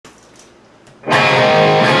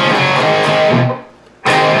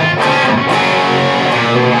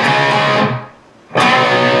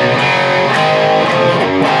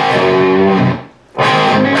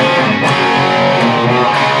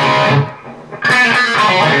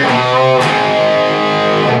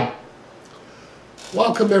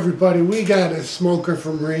Welcome everybody. We got a smoker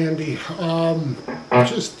from Randy.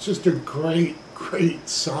 Just a great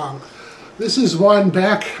song. This is one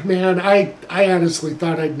back, man, I honestly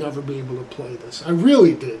thought I'd never be able to play this. I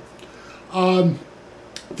really did.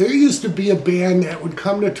 There used to be a band that would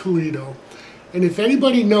come to Toledo, and if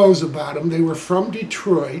anybody knows about them, they were from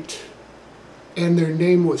Detroit, and their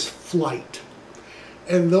name was Flight.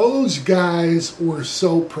 And those guys were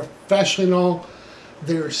so professional.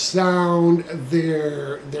 Their sound,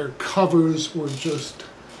 their covers were just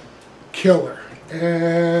killer.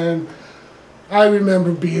 And I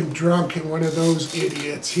remember being drunk and one of those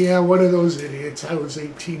idiots. Yeah, one of those idiots. I was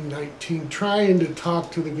 18, 19, trying to talk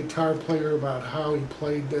to the guitar player about how he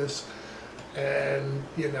played this. And,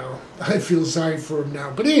 you know, I feel sorry for him now.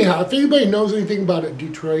 But anyhow, if anybody knows anything about a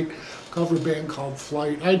Detroit cover band called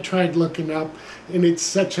Flight, I tried looking up, and it's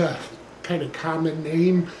such a kind of common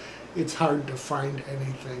name, it's hard to find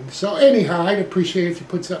anything. So anyhow, I'd appreciate it if you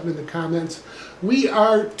put something in the comments. We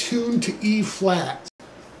are tuned to E flat.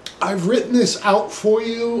 I've written this out for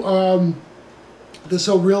you. This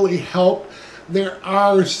will really help. There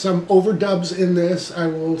are some overdubs in this. I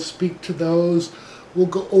will speak to those. We'll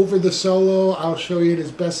go over the solo. I'll show you it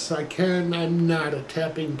as best as I can. I'm not a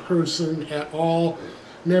tapping person at all.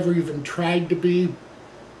 Never even tried to be.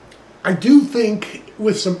 I do think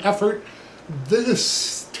with some effort,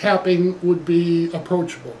 this tapping would be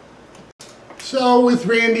approachable. So with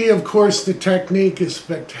Randy, of course, the technique is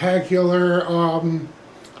spectacular.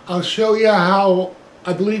 I'll show you how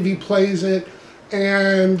I believe he plays it,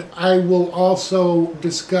 and I will also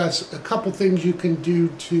discuss a couple things you can do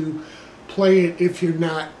to play it if you're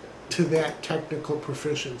not to that technical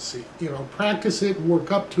proficiency. You know, practice it,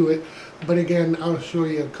 work up to it, but again, I'll show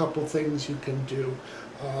you a couple things you can do.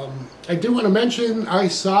 I do want to mention I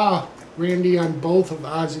saw Randy on both of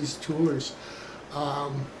Ozzy's tours,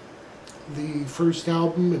 the first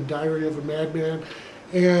album and Diary of a Madman,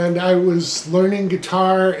 and I was learning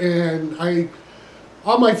guitar, and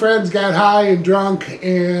all my friends got high and drunk,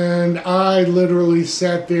 and I literally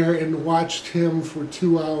sat there and watched him for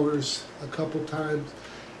 2 hours a couple times,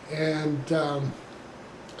 and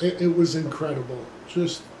it was incredible,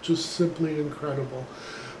 just simply incredible.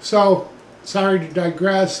 So sorry to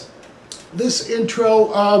digress. This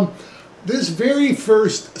intro, this very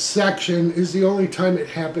first section is the only time it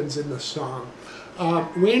happens in the song.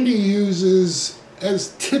 Randy uses,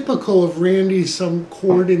 as typical of Randy, some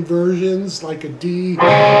chord inversions like a D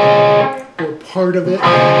or part of it,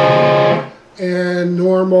 and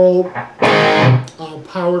normal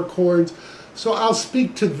power chords. So I'll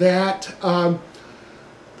speak to that.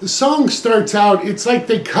 The song starts out, it's like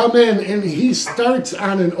they come in and he starts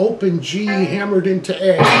on an open G hammered into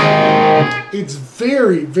A. It's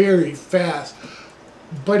very, very fast,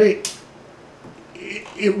 but it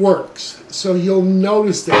works. So you'll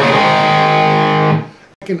notice that.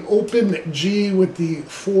 Like an open G with the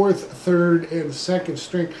 4th, 3rd, and 2nd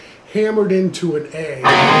string hammered into an A.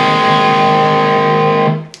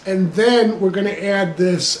 And then we're going to add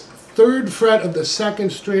this 3rd fret of the 2nd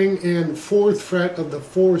string and 4th fret of the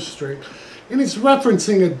 4th string. And it's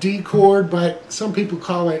referencing a D chord, but some people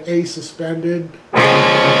call it A suspended.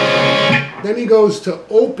 Then he goes to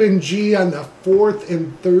open G on the 4th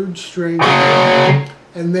and 3rd string,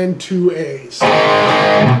 and then 2 A's.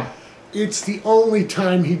 It's the only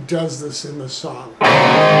time he does this in the song.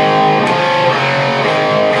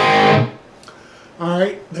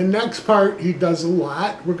 Alright, the next part he does a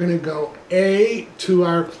lot. We're going to go A to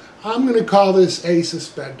our, I'm going to call this A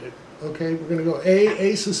suspended. Okay, we're going to go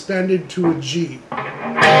A suspended to a G.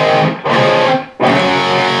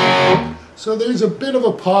 So there's a bit of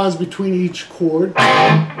a pause between each chord.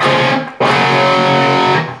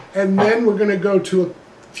 And then we're going to go to a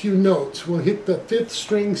few notes. We'll hit the 5th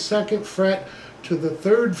string, 2nd fret to the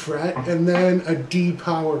 3rd fret, and then a D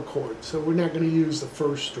power chord. So we're not going to use the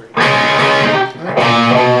 1st string.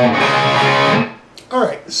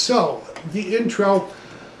 Alright, so the intro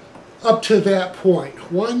up to that point.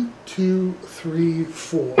 1, 2, 3,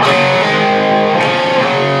 4.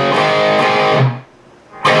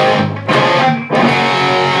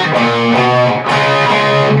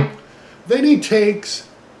 Then he takes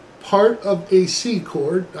part of a C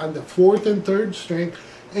chord on the 4th and 3rd string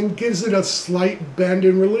and gives it a slight bend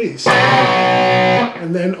and release.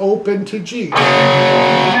 And then open to G.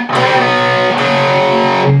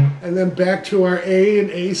 And then back to our A and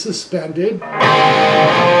A suspended.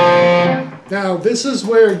 Now this is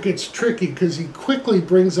where it gets tricky because he quickly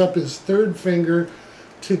brings up his 3rd finger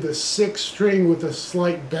to the 6th string with a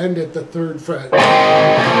slight bend at the 3rd fret.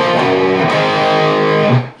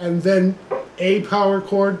 And then A power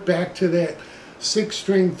chord back to that 6th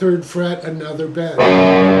string, 3rd fret, another bend.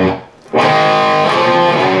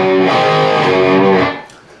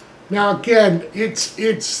 Now again,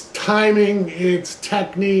 it's timing, it's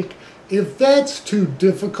technique. If that's too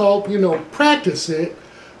difficult, you know, practice it,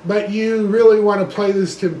 but you really want to play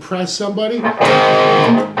this to impress somebody,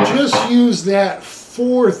 just use that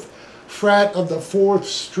 4th fret of the 4th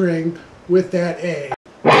string with that A.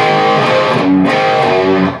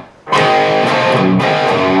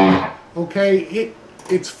 Okay,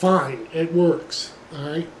 it's fine, it works, all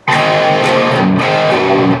right?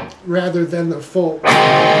 Rather than the full.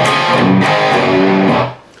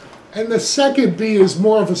 And the second B is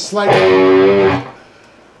more of a slight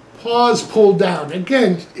pause, pull down.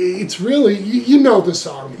 Again, it's really, you know the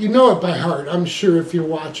song. You know it by heart, I'm sure, if you're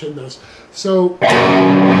watching this. So,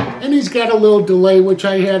 and he's got a little delay, which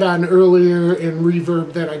I had on earlier, and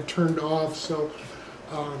reverb that I turned off, so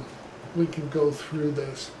we can go through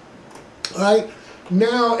this. All right,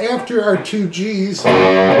 now after our 2 Gs,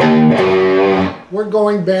 we're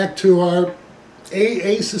going back to our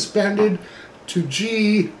A suspended to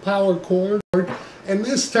G power chord. And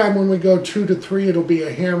this time when we go 2 to 3, it'll be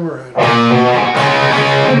a hammer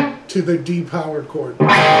on to the D power chord.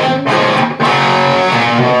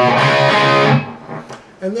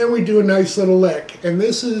 And then we do a nice little lick. And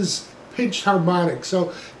this is pitched harmonic.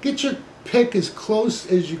 So get your pick as close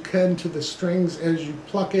as you can to the strings as you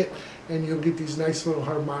pluck it, and you'll get these nice little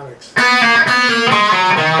harmonics.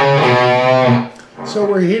 So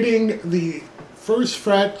we're hitting the 1st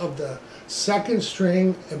fret of the 2nd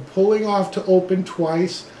string and pulling off to open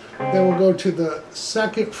twice. Then we'll go to the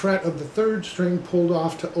 2nd fret of the 3rd string, pulled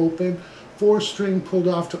off to open, 4th string pulled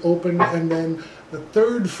off to open, and then the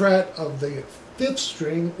 3rd fret of the 5th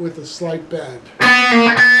string with a slight bend.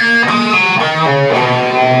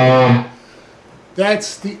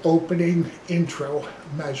 That's the opening intro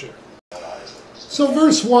measure. So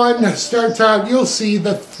verse 1 starts out, you'll see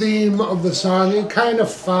the theme of the song. It kind of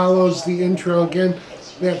follows the intro again.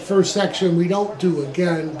 That first section we don't do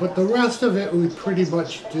again, but the rest of it we pretty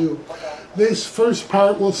much do. This first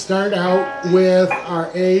part will start out with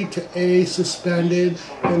our A to A suspended,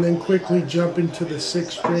 and then quickly jump into the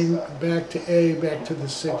 6th string, back to A, back to the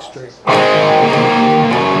 6th string.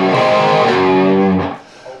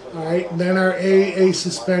 Alright, then our A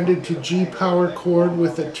suspended to G power chord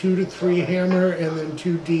with a 2 to 3 hammer, and then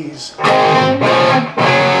 2 Ds.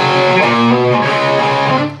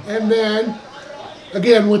 And then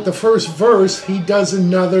again, with the first verse, he does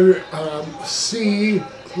another C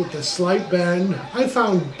with a slight bend. I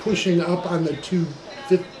found pushing up on the 2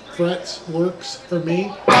 5th frets works for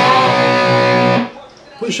me.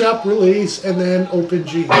 Push up, release, and then open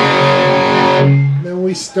G. Then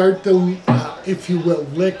we start the, if you will,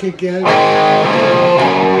 lick again.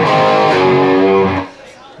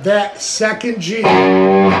 That 2nd G,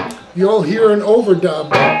 you'll hear an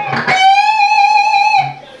overdub.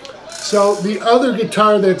 So the other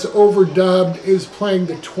guitar that's overdubbed is playing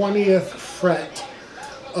the 20th fret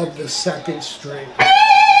of the 2nd string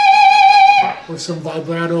with some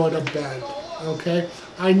vibrato and a bend. Okay,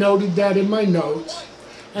 I noted that in my notes.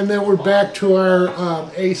 And then we're back to our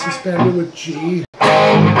A suspended with G.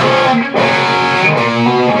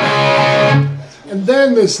 And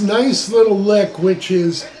then this nice little lick, which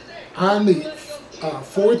is on the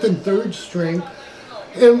 4th and 3rd string.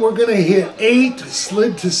 And we're going to hit 8,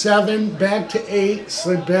 slid to 7, back to 8,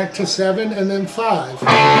 slid back to 7, and then 5.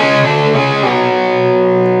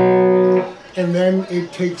 And then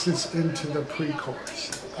it takes us into the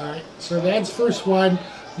pre-chorus. Alright, so that's verse 1.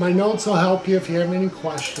 My notes will help you if you have any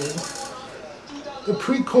questions. The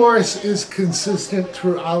pre-chorus is consistent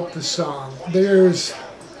throughout the song. There's,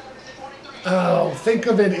 think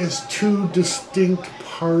of it as 2 distinct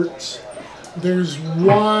parts. There's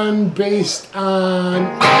one based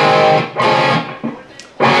on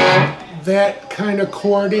that kind of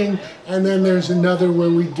chording, and then there's another where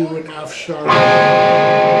we do an F sharp.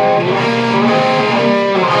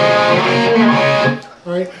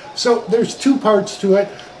 All right, so there's 2 parts to it.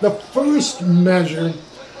 The first measure,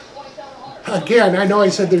 again, I know I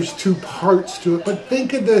said there's 2 parts to it, but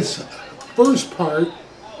think of this first part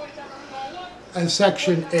as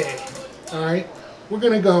section A. All right. We're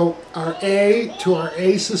going to go our A to our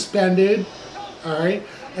A suspended, all right,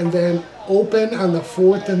 and then open on the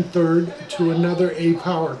 4th and 3rd to another A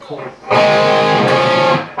power chord.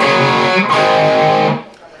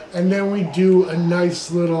 And then we do a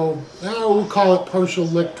nice little, we'll call it partial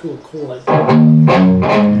lick to a chord.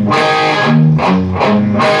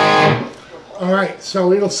 All right,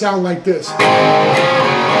 so it'll sound like this.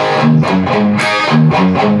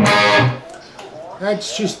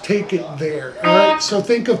 Let's just take it there. All right, so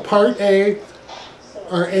think of part A,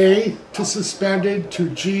 our A to suspended to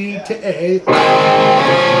G to A.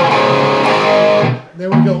 Then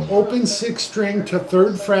we go open 6th string to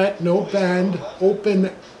 3rd fret, no bend,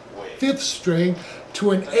 open 5th string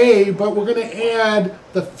to an A, but we're going to add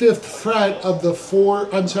the 5th fret of the the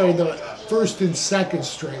 1st and 2nd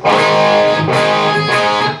string.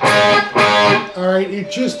 All right,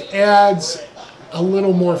 it just adds a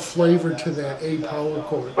little more flavor to that A power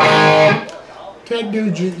chord. Ted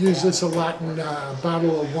Nugent used this a lot in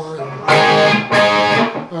Bottle of Wine.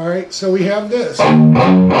 All right, so we have this.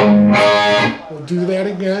 We'll do that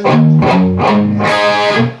again.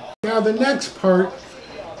 Now the next part,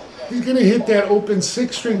 he's going to hit that open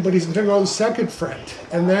 6th string, but he's going to go to the 2nd fret,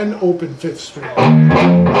 and then open 5th string.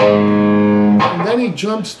 And then he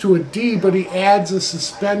jumps to a D, but he adds a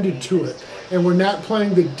suspended to it. And we're not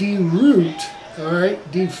playing the D root, all right,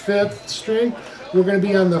 D 5th string. We're going to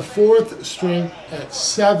be on the 4th string at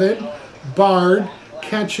 7, barred,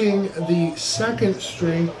 catching the 2nd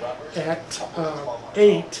string at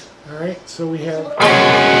 8. All right, so we have,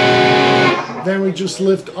 then we just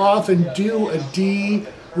lift off and do a D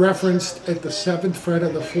referenced at the 7th fret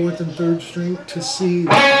of the 4th and 3rd string to C.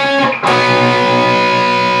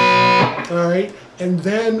 All right, and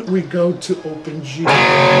then we go to open G.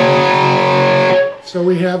 So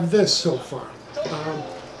we have this so far.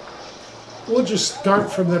 We'll just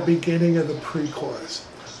start from the beginning of the pre-chorus.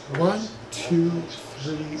 1, 2,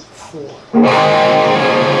 3, 4.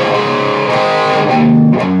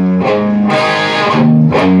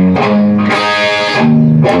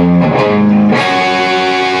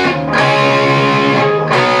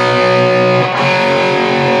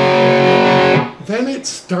 Then it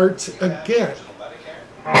starts again.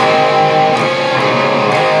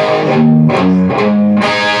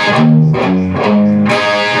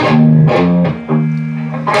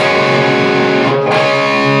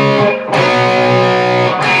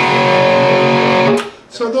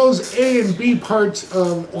 So those A and B parts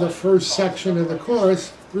of the first section of the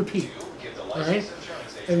chorus repeat, all right?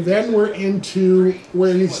 And then we're into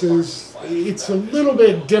where he says, it's a little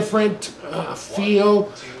bit different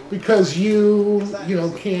feel because you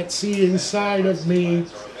can't see inside of me,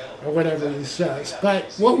 or whatever he says.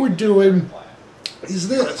 But what we're doing is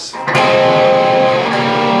this.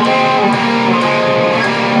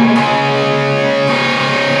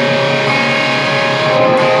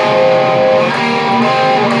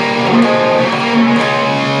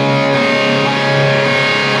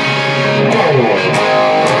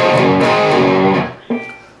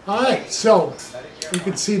 So you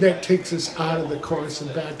can see that takes us out of the chorus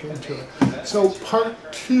and back into it. So part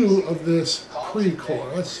 2 of this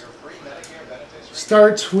pre-chorus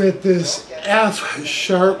starts with this F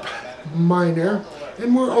sharp minor,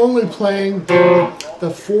 and we're only playing the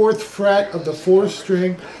 4th fret of the 4th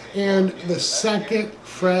string and the 2nd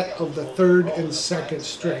fret of the 3rd and 2nd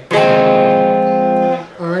string.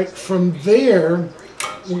 All right, from there,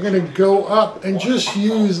 we're going to go up and just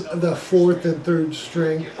use the 4th and 3rd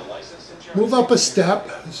string. Move up a step,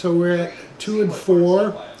 so we're at 2 and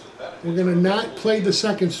 4. We're going to not play the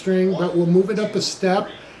 2nd string, but we'll move it up a step.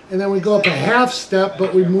 And then we go up a half step,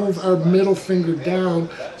 but we move our middle finger down,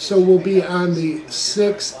 so we'll be on the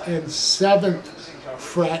 6th and 7th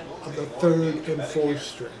fret of the 3rd and 4th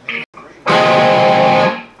string.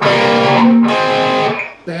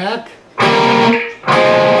 Back,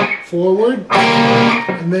 forward,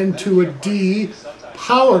 and then to a D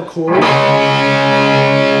power chord.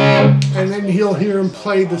 And then he'll hear him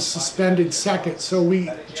play the suspended 2nd. So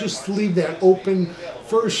we just leave that open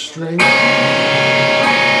 1st string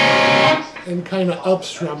and kind of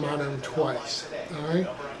upstrum on him twice. All right.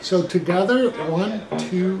 So together, 1,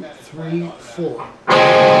 2, 3, 4.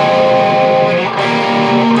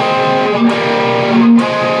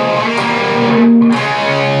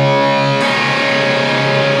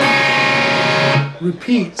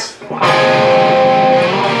 Repeats.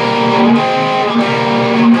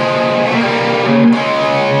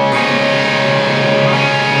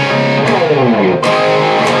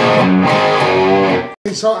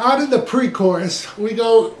 So out of the pre-chorus, we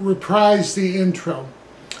go reprise the intro.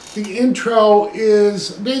 The intro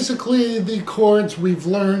is basically the chords we've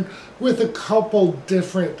learned with a couple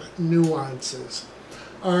different nuances.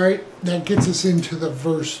 All right, that gets us into the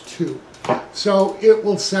verse 2. So it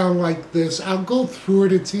will sound like this. I'll go through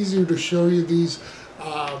it. It's easier to show you these.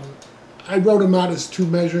 I wrote them out as 2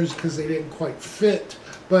 measures because they didn't quite fit,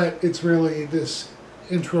 but it's really this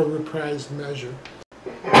intro reprised measure.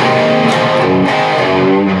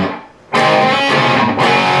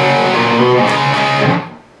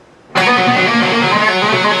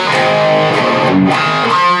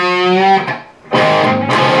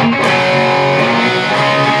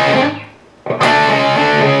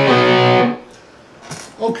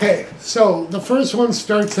 So the first one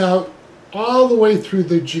starts out all the way through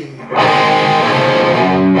the G.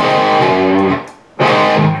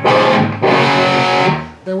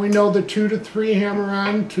 Then we know the 2 to 3 hammer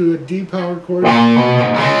on to a D power chord.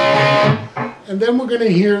 And then we're going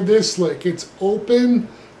to hear this lick. It's open,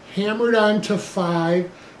 hammered on to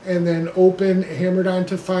 5, and then open, hammered on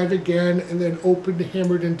to 5 again, and then open,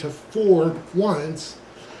 hammered into 4 once,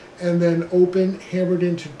 and then open, hammered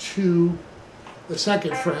into 2, the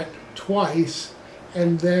 2nd fret, twice,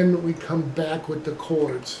 and then we come back with the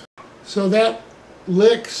chords. So that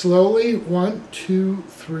lick slowly, 1, 2,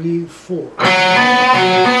 3, 4.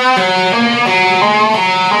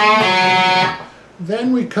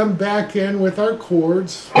 Then we come back in with our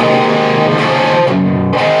chords.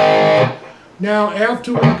 Now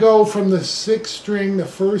after we go from the 6th string, the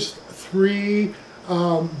first 3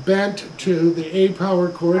 bent to the A power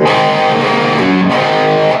chord,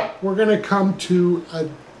 we're going to come to a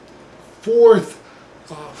 4th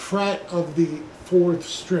fret of the 4th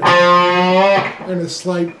string and a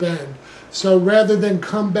slight bend. So rather than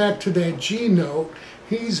come back to that G note,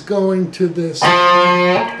 he's going to this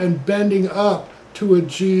and bending up to a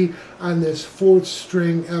G on this 4th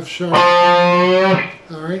string F sharp.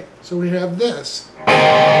 All right, so we have this.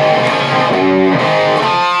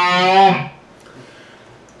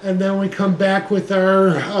 And then we come back with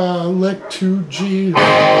our lick to G.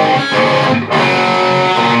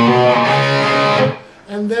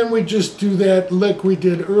 And then we just do that lick we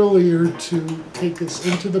did earlier to take us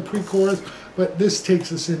into the pre-chorus, but this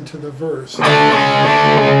takes us into the verse.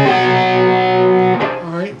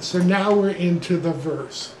 Alright, so now we're into the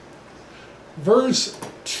verse. Verse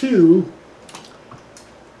 2,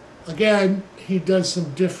 again, he does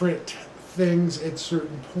some different things at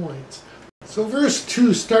certain points. So verse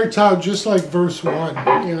 2 starts out just like verse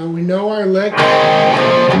 1. You know, we know our lick.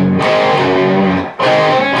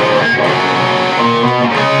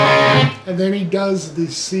 And then he does the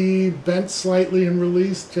C bent slightly and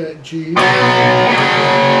released to G.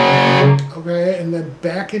 Okay, and then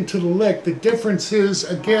back into the lick. The difference is,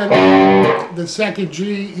 again, the 2nd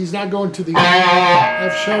G, he's not going to the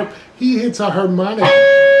F sharp. He hits a harmonic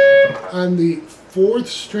on the 4th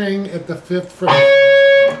string at the 5th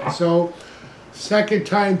fret. So, 2nd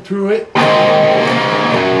time through it.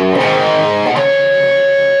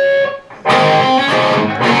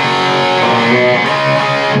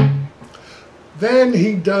 Then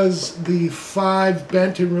he does the 5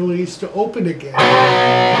 bent and release to open again.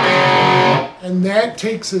 And that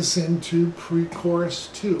takes us into pre-chorus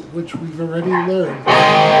 2, which we've already learned.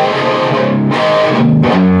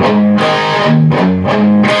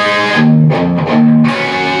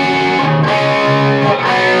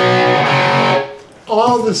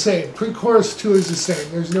 All the same. Pre-chorus 2 is the same.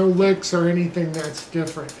 There's no licks or anything that's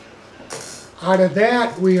different. Out of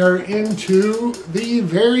that, we are into the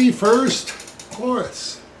very first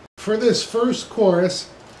chorus. For this first chorus,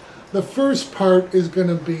 the first part is going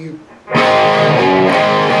to be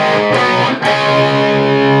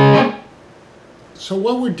so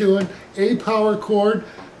what we're doing, A power chord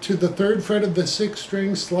to the 3rd fret of the 6th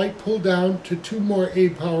string, slight pull down to 2 more A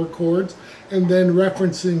power chords, and then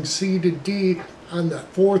referencing C to D on the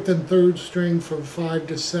 4th and 3rd string from 5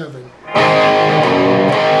 to 7.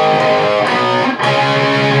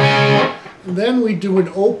 And then we do an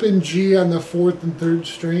open G on the 4th and 3rd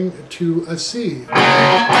string to a C.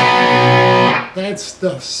 That's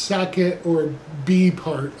the 2nd or B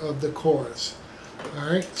part of the chorus.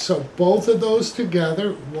 Alright, so both of those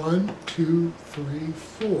together, 1, 2, 3,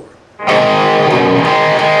 4.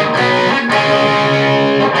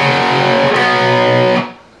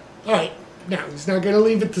 Alright, now he's not going to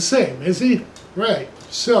leave it the same, is he? Right,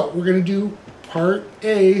 so we're going to do part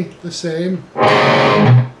A the same.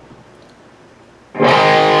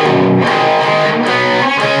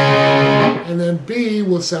 And then B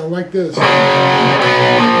will sound like this.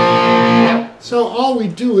 So all we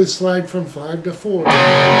do is slide from 5 to 4.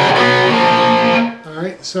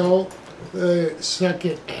 Alright, so the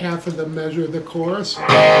 2nd half of the measure of the chorus.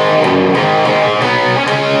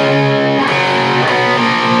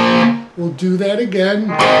 We'll do that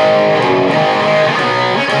again.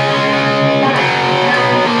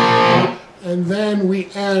 And then we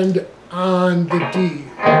end on the D.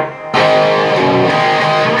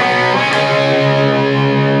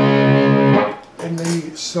 And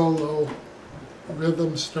the solo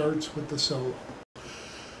rhythm starts with the solo.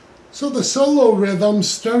 So the solo rhythm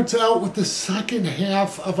starts out with the 2nd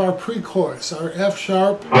half of our pre-chorus, our F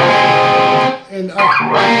sharp and up.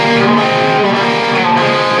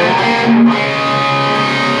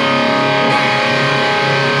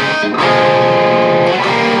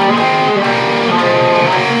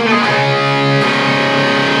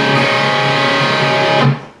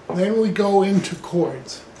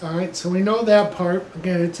 chords. All right, so we know that part.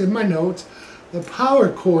 Again, it's in my notes. The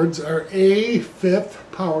power chords are A fifth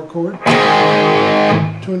power chord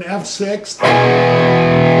to an F sixth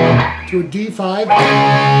to a D5.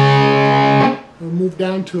 We'll move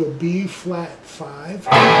down to a B flat 5.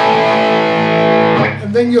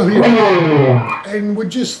 And then you'll hear, and we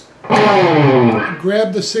just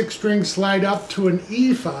grab the 6th string, slide up to an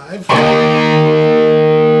E5,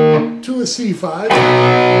 to a C5,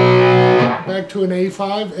 back to an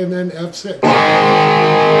A5, and then F6.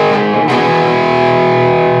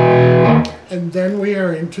 And then we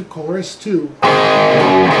are into chorus 2.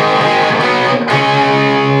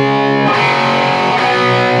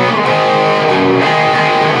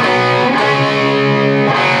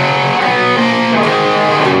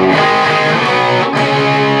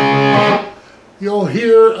 You'll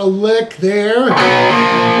hear a lick there.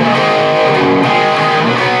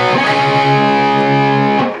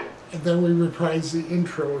 And then we reprise the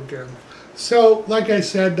intro again. So, like I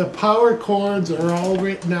said, the power chords are all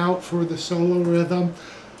written out for the solo rhythm.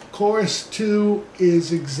 Chorus 2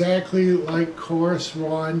 is exactly like chorus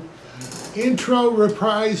 1. Intro,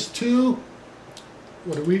 reprise 2.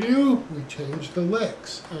 What do? We change the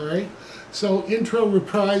licks, all right? So intro,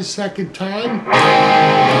 reprise, second time.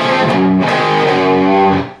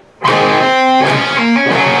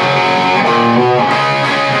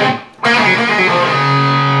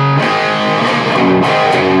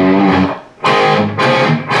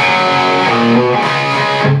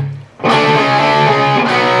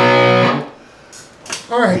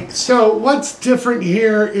 All right, so what's different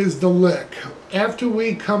here is the lick. After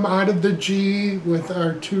we come out of the G with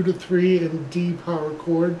our 2 to 3 and D power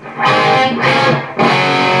chord,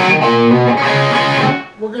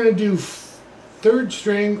 we're going to do 3rd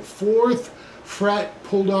string, 4th fret,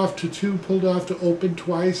 pulled off to 2, pulled off to open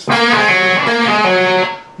twice.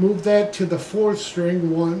 Move that to the 4th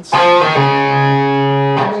string once.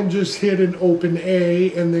 And then just hit an open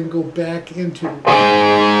A and then go back into.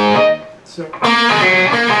 So.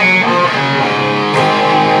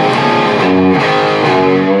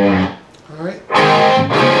 Alright.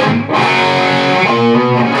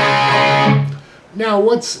 Now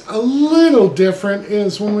what's a little different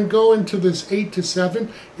is when we go into this 8 to 7,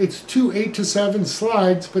 it's 2 8 to 7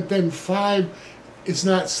 slides, but then 5 is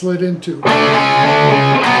not slid into.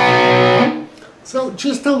 So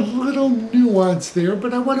just a little nuance there,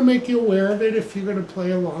 but I want to make you aware of it if you're going to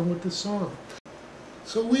play along with the song.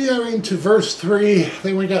 So we are into verse 3,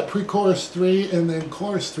 then we got pre-chorus 3, and then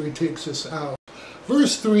chorus 3 takes us out.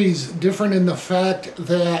 Verse 3 is different in the fact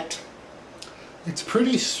that it's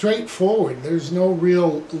pretty straightforward. There's no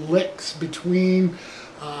real licks between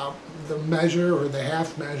the measure or the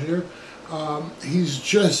half measure. He's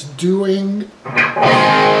just doing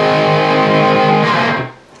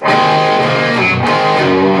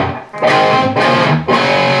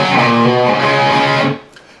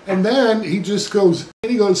and then he just goes,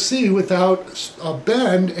 and he goes C without a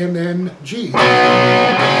bend, and then G.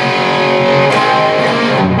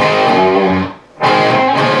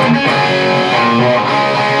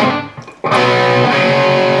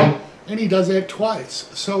 And he does that twice.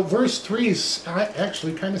 So verse 3 is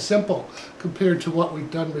actually kind of simple compared to what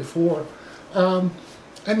we've done before. And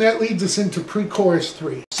that leads us into pre-chorus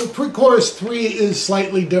 3. So pre-chorus 3 is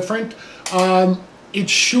slightly different. It's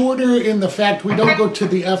shorter in the fact we don't go to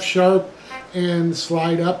the F sharp and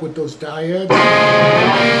slide up with those dyads.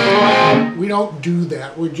 We don't do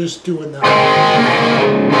that. We're just doing that.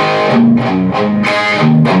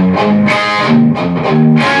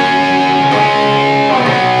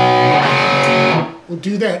 We'll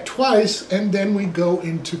do that twice, and then we go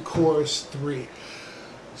into chorus 3.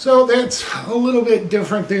 So that's a little bit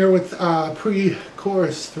different there with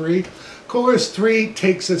pre-chorus 3. Chorus 3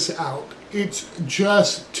 takes us out. It's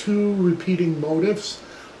just 2 repeating motifs.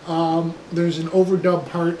 There's an overdub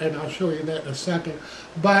part, and I'll show you that in a second.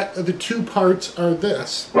 But the 2 parts are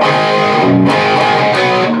this.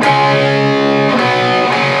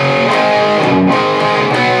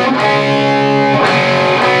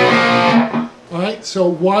 Alright, so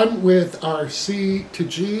 1 with our C to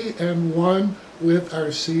G, and 1 with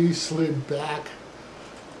our C slid back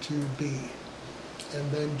to B,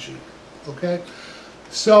 and then G. Okay?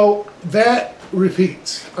 So that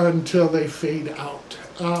repeats until they fade out.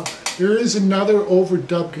 There is another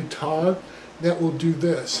overdub guitar that will do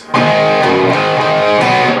this.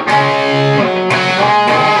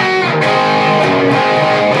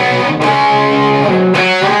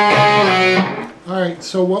 Alright,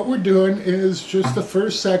 so what we're doing is just the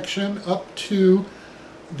first section up to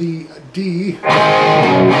the D,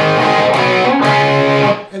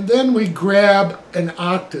 and then we grab an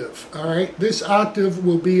octave. All right, this octave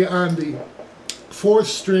will be on the 4th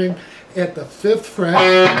string at the 5th fret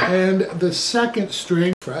and the 2nd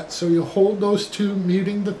string fret. So you hold those two,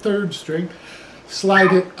 muting the 3rd string,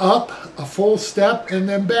 slide it up a full step and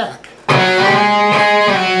then back.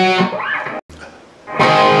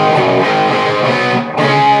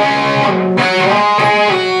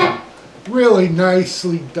 Really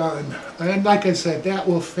nicely done. And like I said, that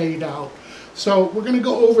will fade out. So we're going to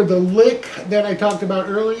go over the lick that I talked about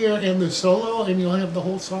earlier and the solo, and you'll have the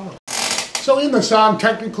whole song. So in the song,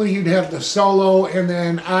 technically you'd have the solo, and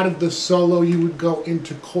then out of the solo you would go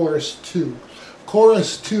into chorus 2.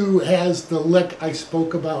 Chorus 2 has the lick I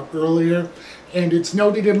spoke about earlier, and it's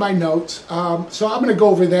noted in my notes. So I'm going to go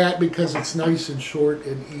over that because it's nice and short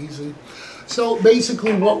and easy. So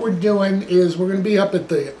basically what we're doing is we're going to be up at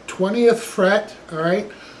the 20th fret, all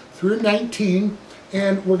right, through 19,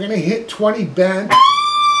 and we're going to hit 20 bent,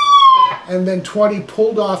 and then 20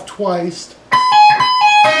 pulled off twice.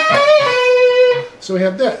 So we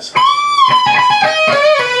have this.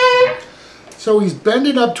 So he's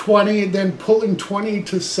bending up 20 and then pulling 20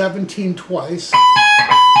 to 17 twice,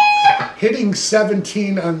 hitting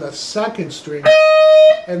 17 on the 2nd string,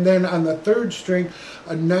 and then on the 3rd string,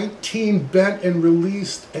 a 19 bent and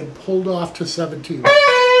released and pulled off to 17.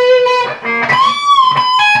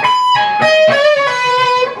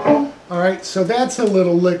 Alright, so that's a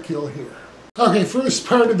little lick you'll hear. Okay, first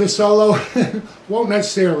part of the solo won't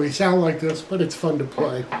necessarily sound like this, but it's fun to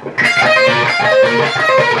play.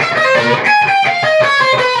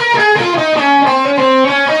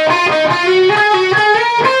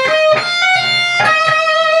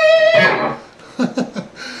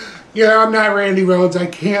 Yeah, I'm not Randy Rhoads. I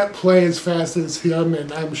can't play as fast as him,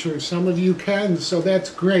 and I'm sure some of you can, so that's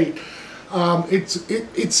great.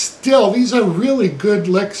 It's still, these are really good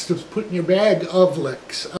licks to put in your bag of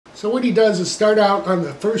licks. So what he does is start out on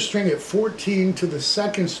the 1st string at 14 to the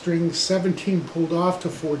 2nd string, 17 pulled off to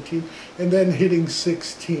 14, and then hitting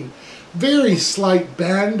 16. Very slight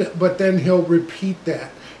bend, but then he'll repeat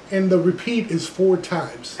that. And the repeat is 4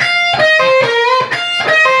 times.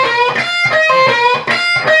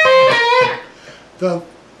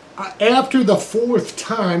 After the 4th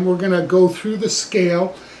time, we're going to go through the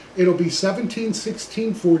scale. It'll be 17,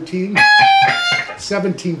 16, 14,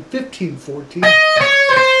 17, 15, 14,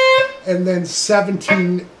 and then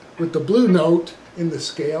 17 with the blue note in the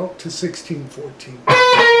scale to 16, 14.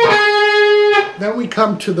 Then we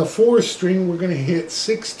come to the 4th string. We're going to hit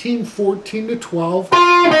 16, 14 to 12,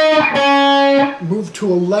 move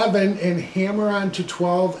to 11 and hammer on to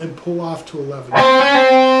 12 and pull off to 11.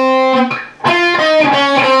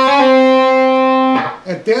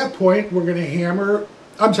 At that point, we're going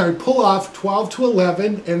to pull off 12 to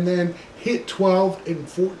 11 and then hit 12 and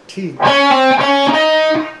 14.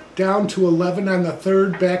 Down to 11 on the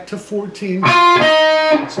 3rd, back to 14.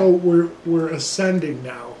 So we're ascending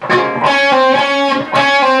now.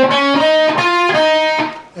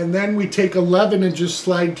 And then we take 11 and just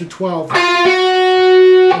slide to 12.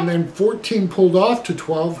 And then 14 pulled off to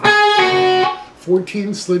 12.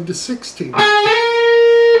 14 slid to 16.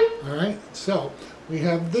 All right, so we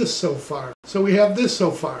have this so far.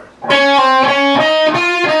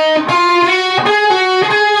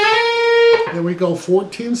 Then we go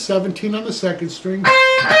 14, 17 on the 2nd string,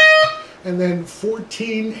 and then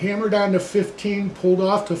 14 hammered on to 15, pulled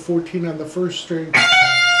off to 14 on the 1st string.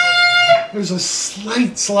 There's a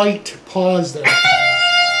slight pause there,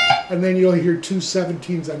 and then you'll hear 2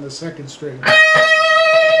 17s on the 2nd string.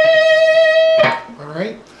 All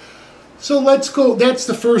right, so let's go. That's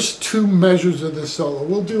the first 2 measures of the solo.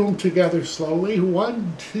 We'll do them together slowly.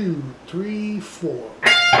 1, 2, 3, 4.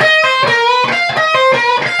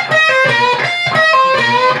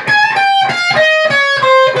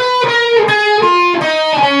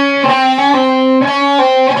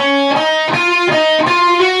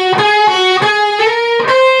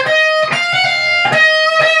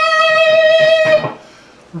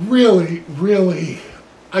 Really,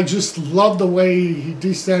 I just love the way he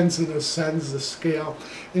descends and ascends the scale,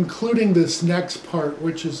 including this next part,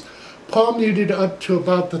 which is palm muted up to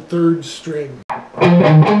about the 3rd string.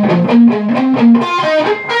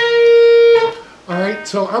 Alright,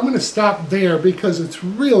 so I'm going to stop there because it's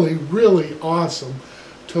really awesome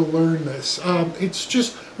to learn this. It's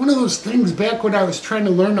just one of those things. Back when I was trying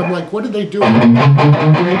to learn, I'm like, what are they doing?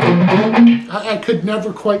 I could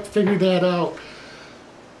never quite figure that out.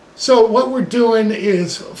 So what we're doing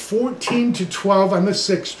is 14 to 12 on the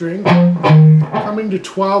 6th string, coming to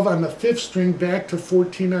 12 on the 5th string, back to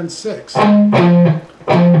 14 on 6.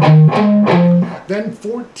 then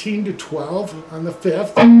 14 to 12 on the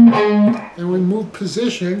 5th, and we move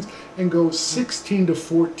positions and go 16 to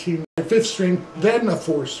 14, the 5th string, then the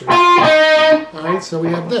 4th string. All right, so we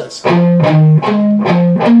have this.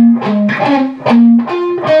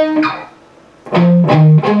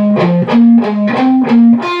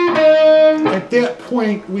 At that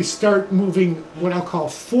point, we start moving what I'll call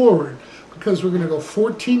forward, because we're going to go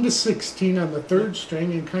 14 to 16 on the 3rd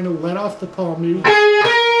string and kind of let off the palm mute.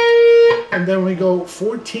 And then we go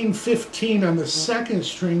 14, 15 on the 2nd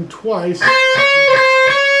string twice,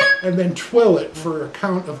 and then twill it for a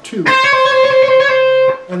count of 2.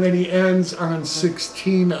 And then he ends on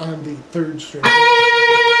 16 on the 3rd string.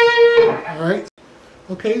 All right.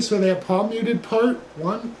 Okay, so that palm muted part,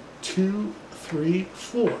 1, 2, 3,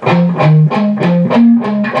 4.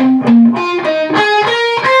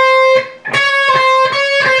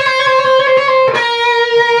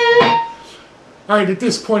 All right, at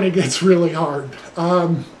this point it gets really hard.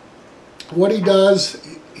 What he does,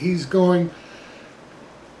 he's going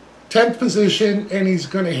 10th position, and he's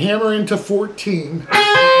going to hammer into 14,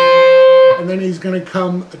 and then he's going to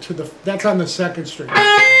come to the, that's on the 2nd string,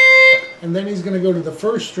 and then he's going to go to the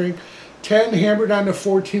 1st string, 10 hammered onto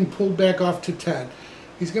 14, pulled back off to 10.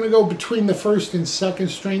 He's going to go between the 1st and 2nd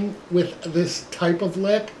string with this type of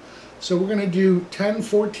lick. So we're going to do 10,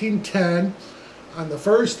 14, 10 on the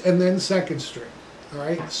 1st and then 2nd string. All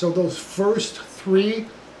right, so those first 3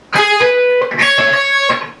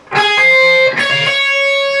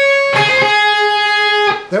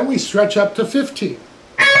 then we stretch up to 15.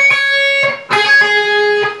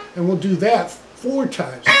 And we'll do that 4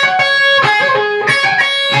 times.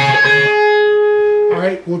 All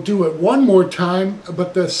right, we'll do it one more time,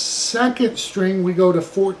 but the 2nd string we go to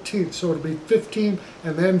 14, so it'll be 15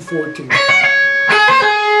 and then 14.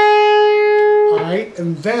 All right,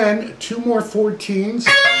 and then 2 more 14s,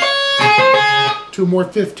 2 more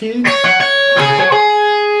 15s,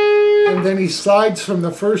 and then he slides from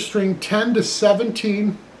the 1st string 10 to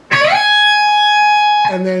 17,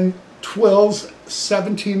 and then twills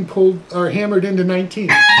 17 pulled or hammered into 19.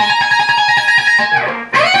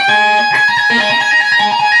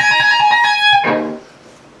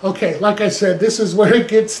 Okay, like I said, this is where it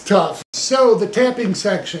gets tough. So the tapping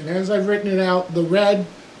section, as I've written it out, the red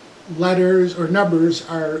letters or numbers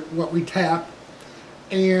are what we tap,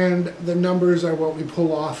 and the numbers are what we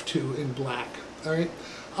pull off to in black. All right.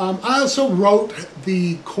 I also wrote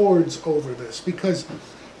the chords over this because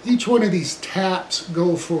each one of these taps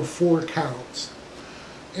go for 4 counts,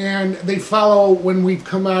 and they follow when we've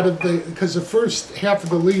come out of the, because the first half of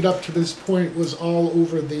the lead up to this point was all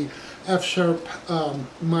over the F sharp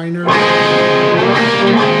minor.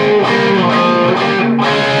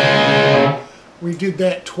 We did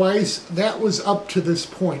that twice. That was up to this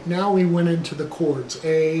point. Now we went into the chords.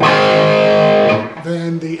 A,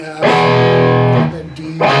 then the F, then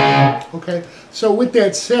D. Okay, so with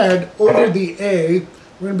that said, over the A,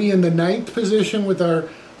 we're going to be in the 9th position with our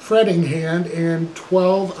fretting hand and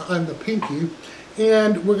 12 on the pinky.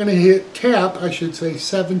 And we're going to hit tap, I should say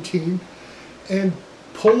 17, and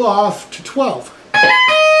pull off to 12.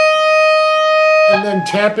 And then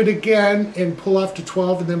tap it again and pull off to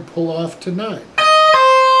 12 and then pull off to 9.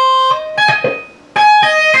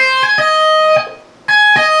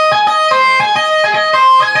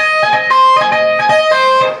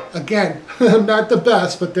 Again, not the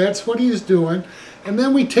best, but that's what he's doing. And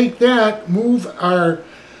then we take that, move our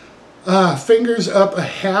fingers up a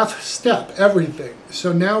half step, everything.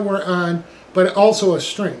 So now we're on, but also a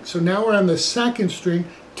string. So now we're on the 2nd string,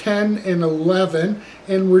 10 and 11,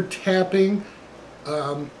 and we're tapping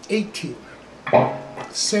 18.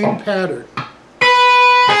 Same pattern.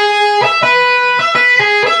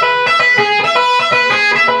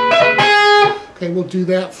 Okay, we'll do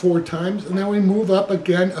that 4 times, and then we move up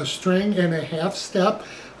again a string and a half step,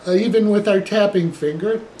 even with our tapping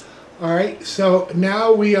finger. All right, so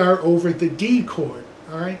now we are over the D chord.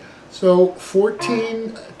 All right, so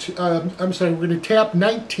 14, I'm sorry, we're going to tap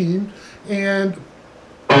 19 and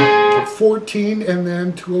 14 and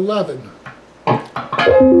then to 11.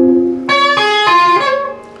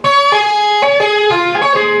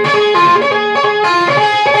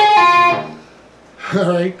 All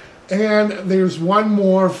right, and there's one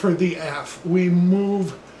more for the F. We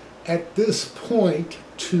move at this point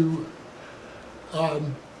to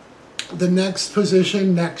the next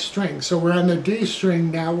position, next string. So we're on the D string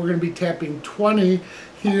now. We're going to be tapping 20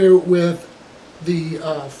 here with the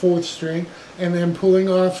 4th string, and then pulling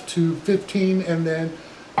off to 15, and then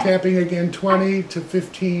tapping again 20 to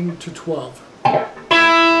 15 to 12.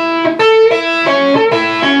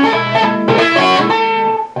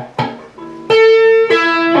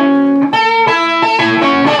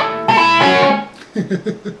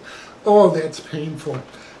 painful.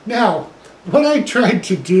 Now, what I tried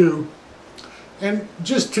to do, and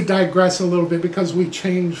just to digress a little bit because we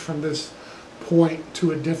changed from this point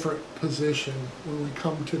to a different position when we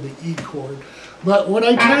come to the E chord. But what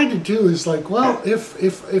I tried to do is like, well,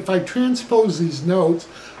 if I transpose these notes,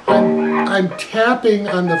 I'm tapping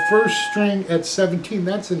on the first string at 17.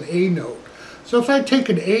 That's an A note. So if I take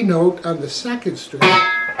an A note on the second string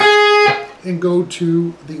and go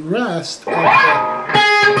to the rest of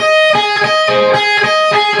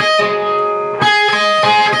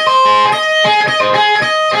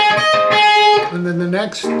and then the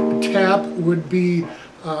next tap would be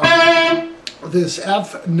this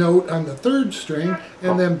F note on the third string,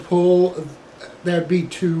 and then pull, that'd be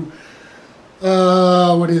to,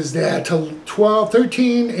 what is that, to 12,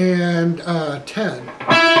 13, and 10.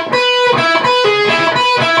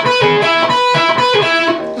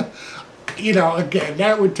 You know, again,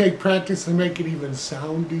 that would take practice to make it even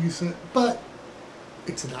sound decent, but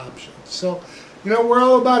it's an option. So, you know, we're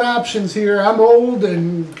all about options here. I'm old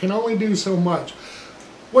and can only do so much.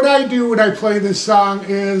 What I do when I play this song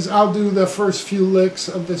is I'll do the first few licks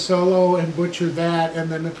of the solo and butcher that, and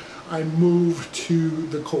then I move to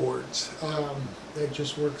the chords. That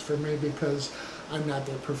just works for me because I'm not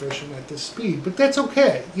that proficient at this speed, but that's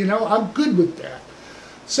okay. You know, I'm good with that.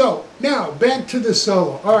 So now back to the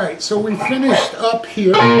solo. All right, so we finished up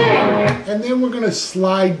here, and then we're going to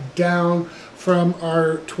slide down from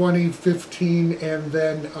our 20, 15, and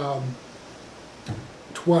then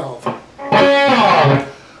 12.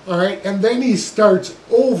 All right, and then he starts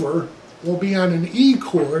over. We'll be on an E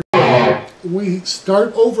chord. We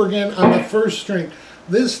start over again on the first string.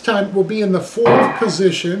 This time we'll be in the 4th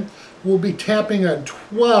position. We'll be tapping on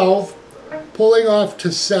 12, pulling off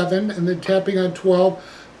to 7, and then tapping on 12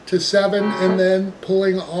 to 7, and then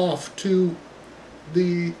pulling off to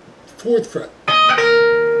the 4th fret.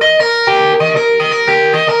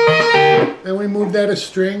 And we move that a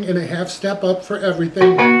string and a half step up for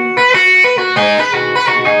everything.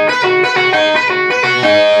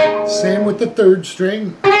 Same with the 3rd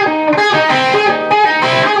string.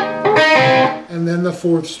 And then the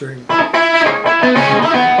 4th string.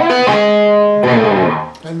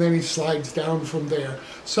 And then he slides down from there.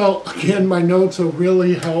 So again, my notes will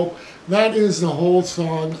really help. That is the whole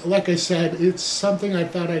song. Like I said, it's something I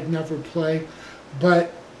thought I'd never play,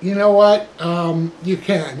 but you know what? You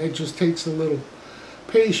can. It just takes a little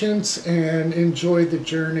patience and enjoy the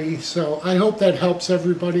journey. So I hope that helps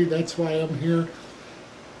everybody. That's why I'm here.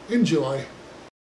 Enjoy.